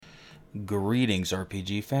Greetings,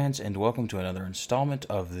 RPG fans, and welcome to another installment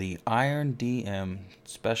of the Iron DM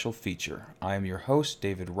special feature. I am your host,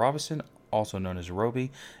 David Robison, also known as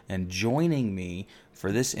Roby, and joining me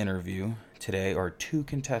for this interview today are two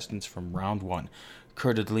contestants from round one,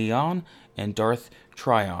 Coeur de Lion and Darth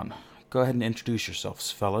Tryon. Go ahead and introduce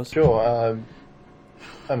yourselves, fellas. Sure.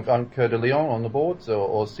 I'm Coeur de Lion on the boards,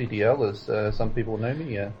 or CDL as some people know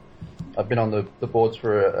me. I've been on the boards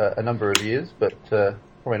for a number of years, but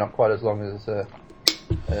probably not quite as long as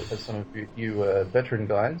some of you veteran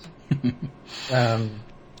guys.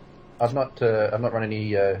 I've not run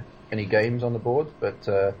any games on the board, but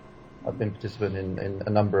I've been participant in a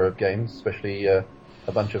number of games, especially a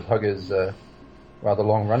bunch of Hugger's rather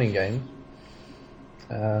long running games.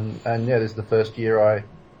 And yeah, this is the first year I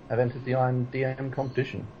have entered the Iron DM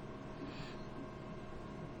competition.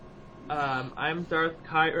 I'm Darth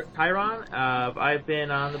Chiron. I've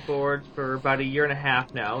been on the boards for about a year and a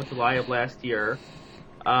half now, July of last year.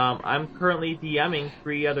 I'm currently DMing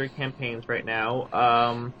 3 other campaigns right now.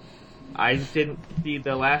 I didn't see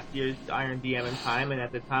the last year's Iron DM in time, and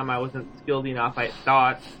at the time I wasn't skilled enough, I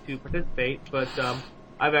thought, to participate, but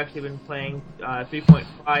I've actually been playing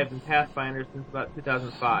 3.5 and Pathfinder since about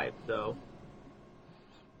 2005, so...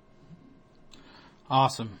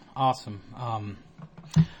 Awesome.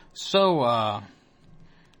 So,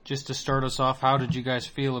 just to start us off, how did you guys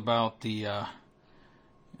feel about the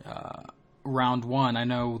round one? I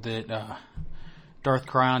know that Darth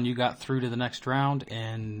Cryon, you got through to the next round,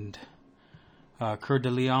 and Coeur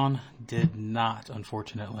de Lion did not,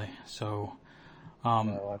 unfortunately. So,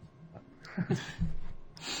 I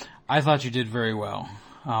thought you did very well.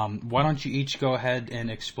 Why don't you each go ahead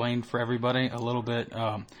and explain for everybody a little bit,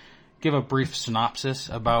 give a brief synopsis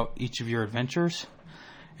about each of your adventures,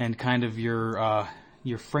 and kind of your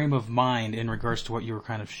frame of mind in regards to what you were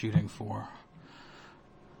kind of shooting for.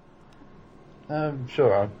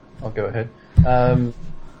 Sure, I'll go ahead. I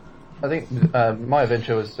think my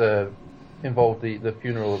adventure was involved the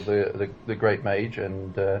funeral of the Great Mage,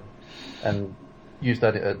 and used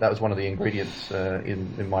that. That was one of the ingredients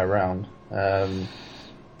in my round.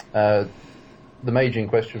 The mage in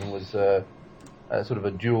question was sort of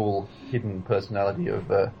a dual hidden personality of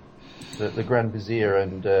the Grand Vizier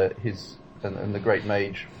and the Great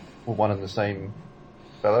Mage were one and the same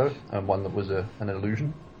fellow, and one that was an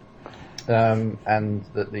illusion, and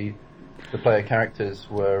that the player characters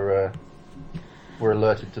were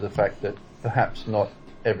alerted to the fact that perhaps not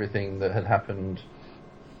everything that had happened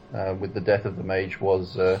with the death of the mage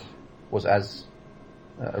was as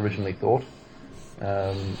originally thought,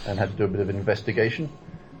 and had to do a bit of an investigation,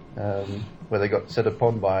 where they got set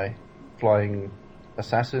upon by flying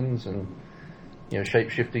assassins and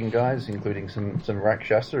shape-shifting guys, including some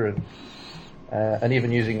Rakshasa, and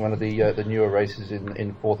even using one of the newer races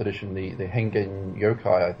in 4th edition, the Hengen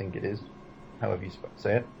Yokai, I think it is, however you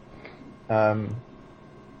say it.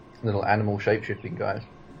 Little animal shape-shifting guys.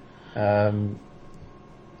 And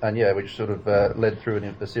yeah, which sort of led through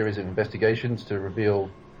a series of investigations to reveal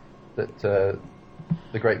that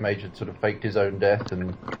the Great Mage had sort of faked his own death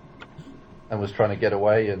and was trying to get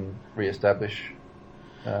away and re-establish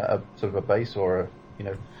a sort of a base or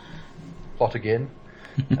plot again,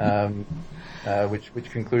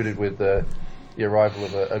 which concluded with the arrival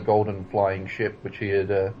of a golden flying ship which he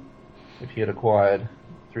had acquired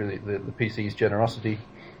through the PC's generosity,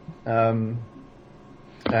 and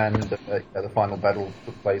the final battle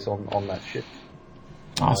took place on that ship.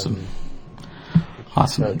 Awesome.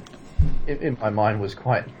 In my mind was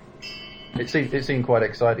quite. It seemed quite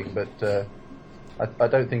exciting, but I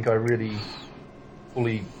don't think I really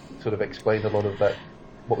fully sort of explained a lot of that,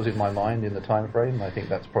 what was in my mind in the time frame. I think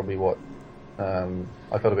that's probably what I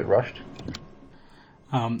felt a bit rushed.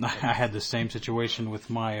 I had the same situation with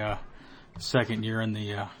my second year in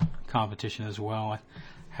the competition as well. I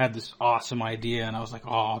had this awesome idea, and I was like,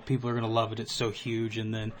 oh, people are going to love it, it's so huge,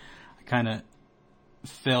 and then I kind of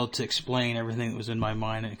failed to explain everything that was in my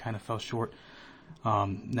mind, and it kind of fell short.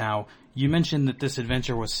 Now, you mentioned that this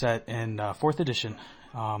adventure was set in 4th edition.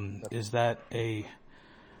 Is that a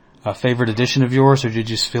favorite edition of yours, or did you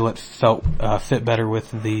just feel it fit better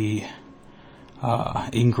with the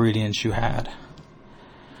ingredients you had?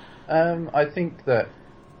 I think that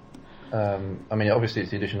obviously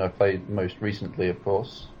it's the edition I've played most recently, of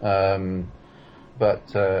course,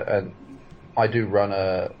 but and I do run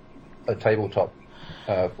a tabletop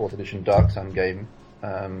 4th edition Dark Sun game,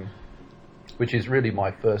 which is really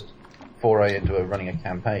my first foray into running a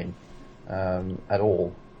campaign at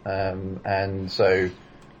all, and so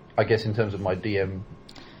I guess in terms of my DM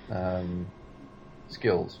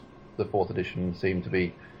skills, the 4th edition seemed to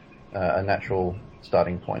be a natural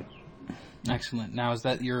starting point. Excellent. Now, is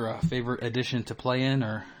that your favorite edition to play in,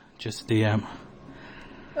 or just DM?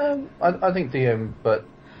 I think DM, but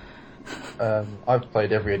I've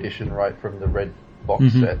played every edition right from the red box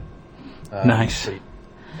set. Nice.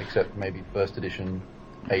 Except maybe first edition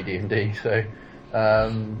AD&D. So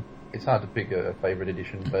it's hard to pick a favorite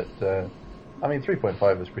edition, but I mean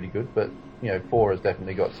 3.5 was pretty good, but 4 has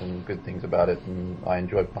definitely got some good things about it, and I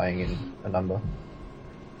enjoy playing in a number.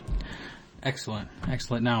 Excellent.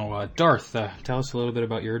 Now, Darth, tell us a little bit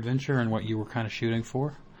about your adventure and what you were kind of shooting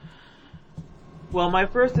for. Well, my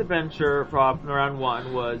first adventure from round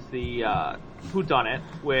 1 was the Whodunit,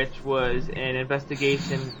 which was an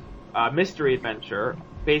investigation mystery adventure.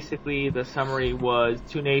 Basically, the summary was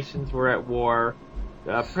 2 nations were at war.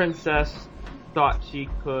 The princess thought she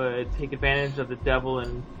could take advantage of the devil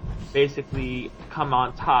and basically come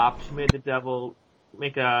on top. She made the devil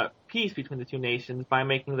make a peace between the 2 nations by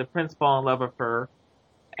making the prince fall in love with her.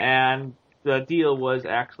 And the deal was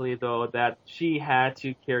actually, though, that she had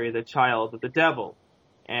to carry the child of the devil.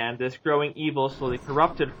 And this growing evil slowly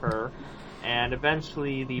corrupted her. And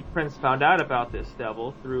eventually the prince found out about this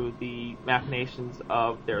devil through the machinations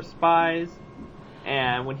of their spies.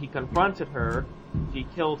 And when he confronted her, she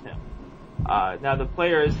killed him. Now the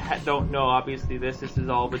players don't know, obviously, this is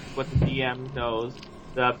all what the DM knows.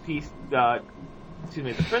 The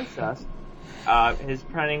princess is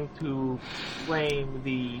planning to blame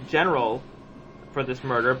the general for this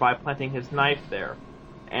murder by planting his knife there.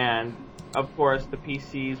 And of course, the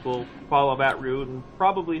PCs will follow that route and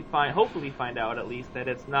hopefully find out at least that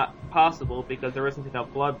it's not possible because there isn't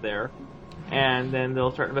enough blood there. And then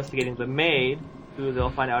they'll start investigating the maid, who they'll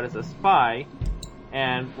find out is a spy.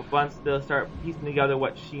 And once they'll start piecing together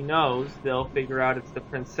what she knows, they'll figure out it's the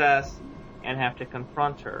princess and have to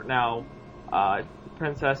confront her. Now, the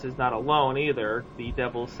princess is not alone either. The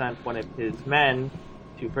devil sent one of his men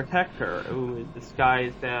to protect her, who is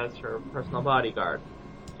disguised as her personal bodyguard.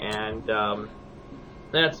 And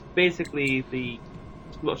that's basically the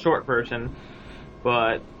short version.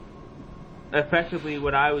 But effectively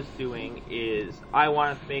what I was doing is I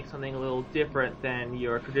wanted to make something a little different than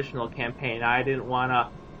your traditional campaign. I didn't want to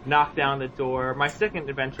knock down the door. My second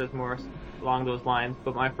adventure is more along those lines,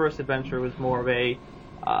 but my first adventure was more of a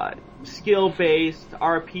skill-based,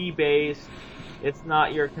 RP-based. It's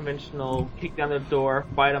not your conventional kick down the door,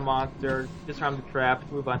 fight a monster, disarm the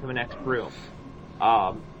traps, move on to the next room.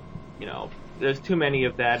 There's too many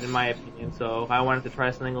of that in my opinion, so I wanted to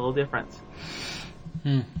try something a little different.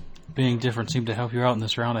 Being different seemed to help you out in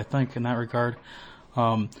this round, I think, in that regard.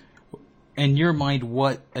 In your mind,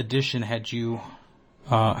 what edition had you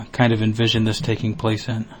kind of envisioned this taking place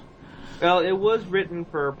in? Well, it was written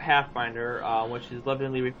for Pathfinder, which is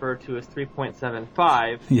lovingly referred to as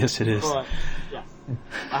 3.75. Yes, it is. Yes.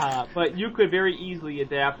 But you could very easily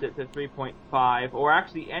adapt it to 3.5, or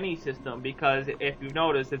actually any system, because if you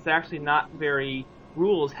notice, it's actually not very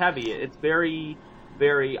rules heavy. It's very,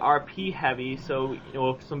 very RP heavy, so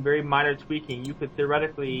with some very minor tweaking, you could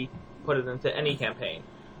theoretically put it into any campaign.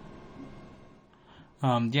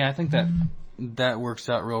 Yeah, I think that works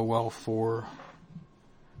out real well for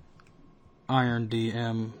Iron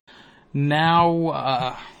DM.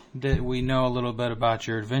 Now that we know a little bit about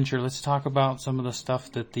your adventure, let's talk about some of the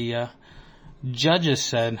stuff that the judges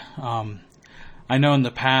said. I know in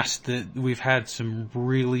the past that we've had some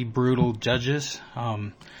really brutal judges.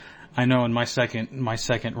 I know in my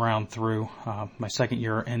second round through, my second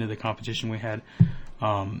year into the competition, we had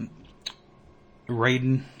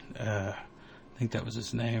Raiden. I think that was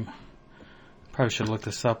his name. Probably should have looked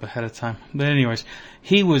this up ahead of time. But anyways,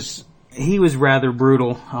 he was rather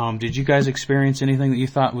brutal. Did you guys experience anything that you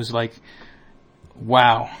thought was like,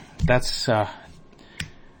 wow, that's I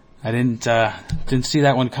didn't see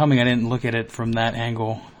that one coming. I didn't look at it from that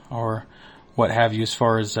angle or what have you as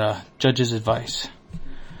far as judges' advice?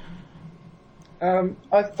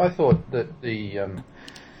 I thought that the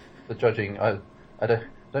judging, I don't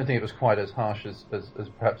think it was quite as harsh as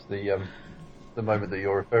perhaps the moment that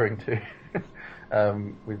you're referring to.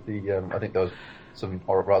 With the I think there was some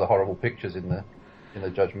rather horrible pictures in the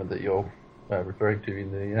judgment that you're referring to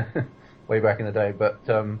in the way back in the day. But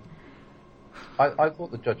I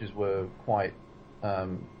thought the judges were quite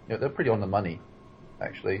they're pretty on the money,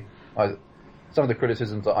 actually. Some of the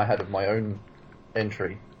criticisms that I had of my own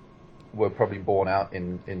entry were probably borne out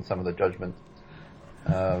in some of the judgments,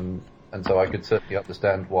 and so I could certainly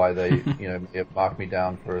understand why they may have marked me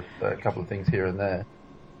down for a couple of things here and there.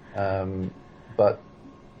 But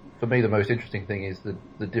for me, the most interesting thing is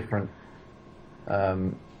the different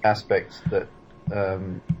aspects that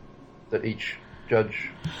each judge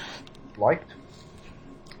liked,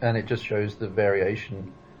 and it just shows the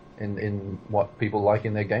variation in what people like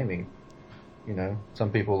in their gaming.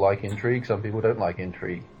 Some people like intrigue, some people don't like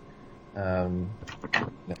intrigue.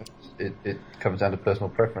 It comes down to personal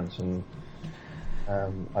preference, and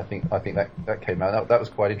I think that came out. That was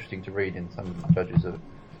quite interesting to read in some of the judges'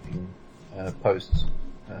 posts,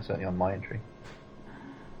 certainly on my entry.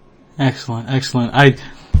 Excellent. I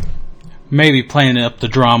maybe playing up the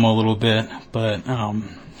drama a little bit, but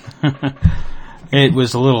it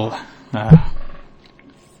was a little.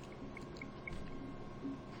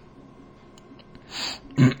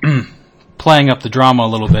 Playing up the drama a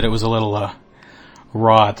little bit, it was a little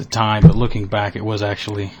raw at the time, but looking back, it was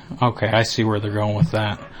actually okay. I see where they're going with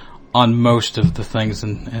that on most of the things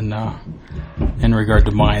in regard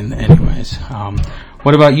to mine, anyways.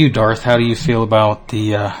 What about you, Darth? How do you feel about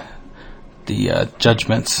the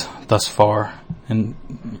judgments thus far in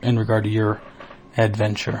regard to your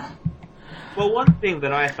adventure? Well, one thing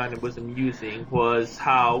that I found was amusing was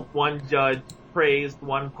how one judge praised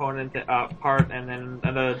one opponent part and then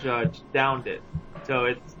another judge downed it. So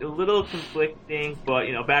it's a little conflicting, but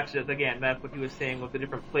back to again, that's what he was saying with the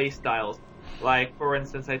different play styles. Like, for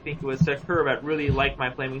instance, I think it was Sakura that really liked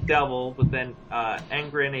my Flaming Devil, but then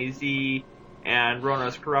Engrin AZ and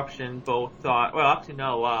Rona's Corruption both thought, well, actually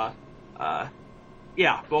no,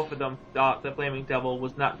 both of them thought the Flaming Devil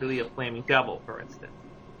was not really a Flaming Devil, for instance.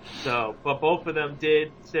 So, but both of them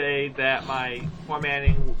did say that my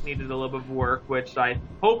formatting needed a little bit of work, which I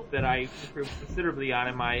hope that I improved considerably on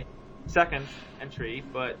in my second entry.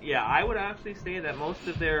 But yeah, I would actually say that most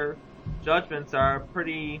of their judgments are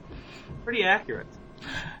pretty accurate.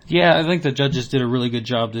 Yeah, I think the judges did a really good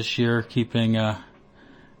job this year keeping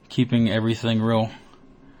everything real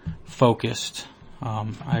focused.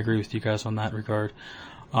 I agree with you guys on that regard.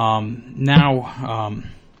 Now,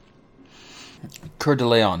 Coeur de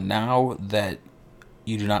Leon, now that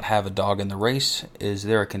you do not have a dog in the race, is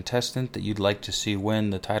there a contestant that you'd like to see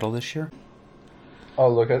win the title this year? Oh,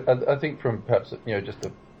 look, I think from perhaps just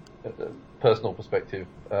a personal perspective,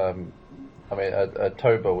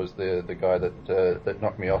 Toba was the guy that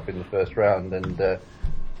knocked me off in the first round, and I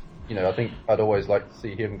think I'd always like to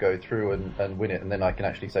see him go through and win it, and then I can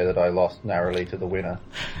actually say that I lost narrowly to the winner.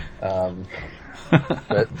 But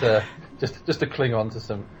just to cling on to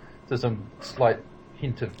some slight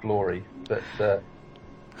hint of glory, but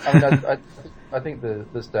I think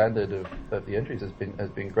the standard of the entries has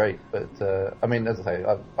been great. But as I say,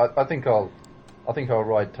 I think I'll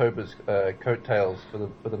ride Toba's coattails for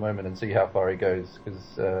the moment and see how far he goes,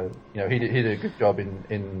 because he did a good job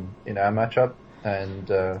in our matchup, and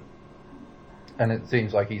it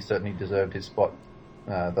seems like he certainly deserved his spot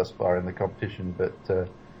thus far in the competition. But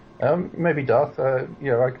maybe Darth, I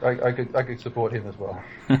could support him as well.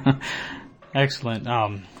 Excellent.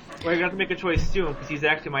 Well, you have to make a choice soon, because he's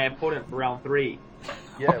actually my opponent for round 3.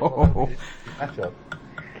 Yeah, well, matchup.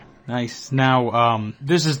 Nice. Now,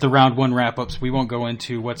 this is the round 1 wrap-ups. We won't go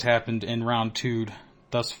into what's happened in round 2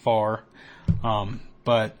 thus far,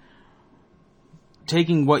 but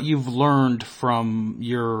taking what you've learned from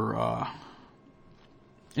your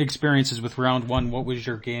experiences with round 1, what was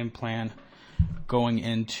your game plan going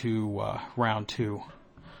into round 2,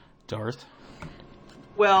 Darth?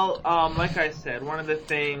 Well, like I said, one of the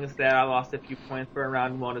things that I lost a few points for in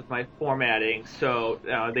round 1 is my formatting. So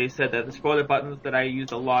they said that the spoiler buttons that I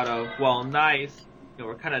used a lot of, while nice,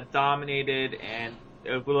 were kind of dominated, and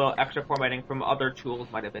a little extra formatting from other tools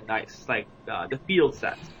might have been nice, like the field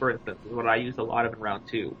sets, for instance, is what I used a lot of in round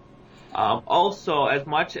 2. Also, as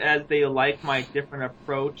much as they like my different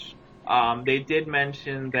approach, they did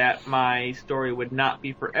mention that my story would not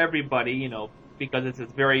be for everybody, because it's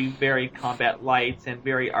very, very combat light and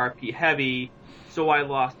very RP heavy, so I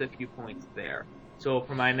lost a few points there. So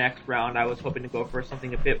for my next round, I was hoping to go for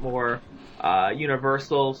something a bit more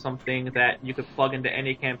universal, something that you could plug into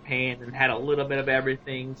any campaign and had a little bit of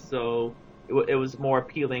everything, so it was more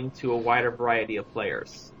appealing to a wider variety of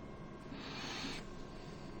players.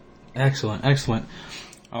 Excellent.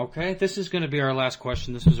 Okay, this is going to be our last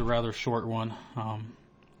question. This is a rather short one,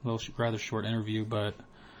 rather short interview, but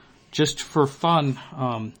just for fun,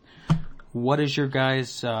 what is your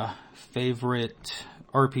guys' favorite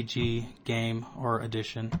RPG game or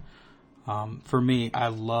edition? For me, I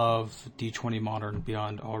love D20 Modern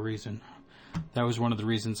beyond all reason. That was one of the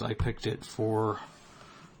reasons I picked it for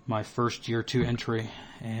my first year 2 entry,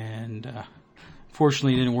 and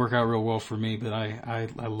fortunately it didn't work out real well for me, but I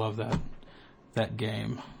love that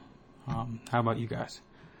game. How about you guys?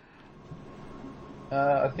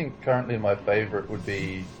 I think currently my favorite would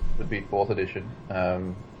be 4th edition.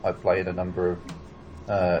 I played a number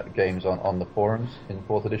of games on the forums in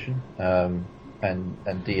 4th edition, and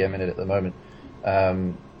DM in it at the moment.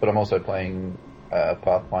 But I'm also playing a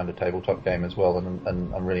Pathfinder tabletop game as well, and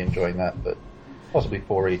I'm really enjoying that. But possibly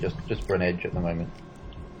 4E just for an edge at the moment.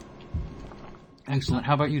 Excellent.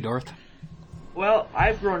 How about you, Darth? Well,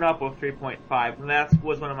 I've grown up with 3.5, and that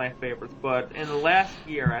was one of my favorites. But in the last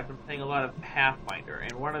year, I've been playing a lot of Pathfinder,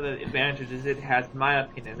 and one of the advantages it has, in my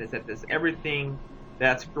opinion, is that there's everything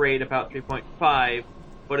that's great about 3.5,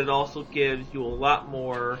 but it also gives you a lot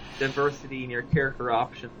more diversity in your character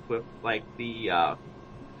options with, like, the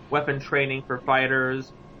weapon training for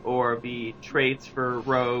fighters, or the traits for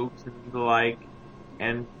rogues and the like.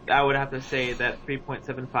 And I would have to say that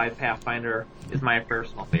 3.75 Pathfinder is my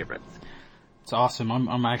personal favorite. It's awesome.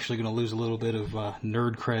 I'm actually going to lose a little bit of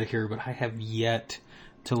nerd cred here, but I have yet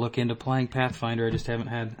to look into playing Pathfinder. I just haven't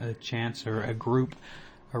had a chance or a group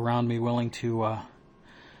around me willing to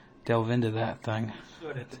delve into that thing.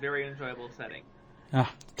 Good. It's a very enjoyable setting.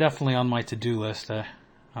 Definitely on my to-do list.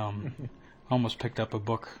 Almost picked up a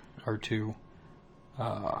book or two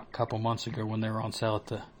a couple months ago when they were on sale at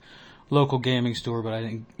the local gaming store, but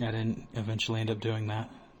I didn't eventually end up doing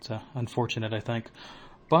that. It's unfortunate, I think.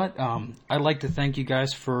 But I'd like to thank you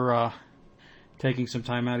guys for taking some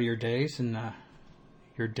time out of your days and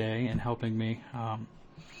your day and helping me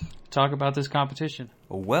talk about this competition.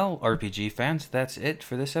 Well, RPG fans, that's it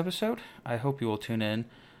for this episode. I hope you will tune in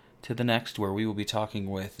to the next, where we will be talking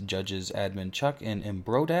with judges Admin Chuck and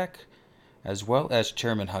Imbrodak, as well as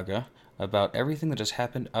Chairman Hugga, about everything that has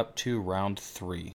happened up to round 3.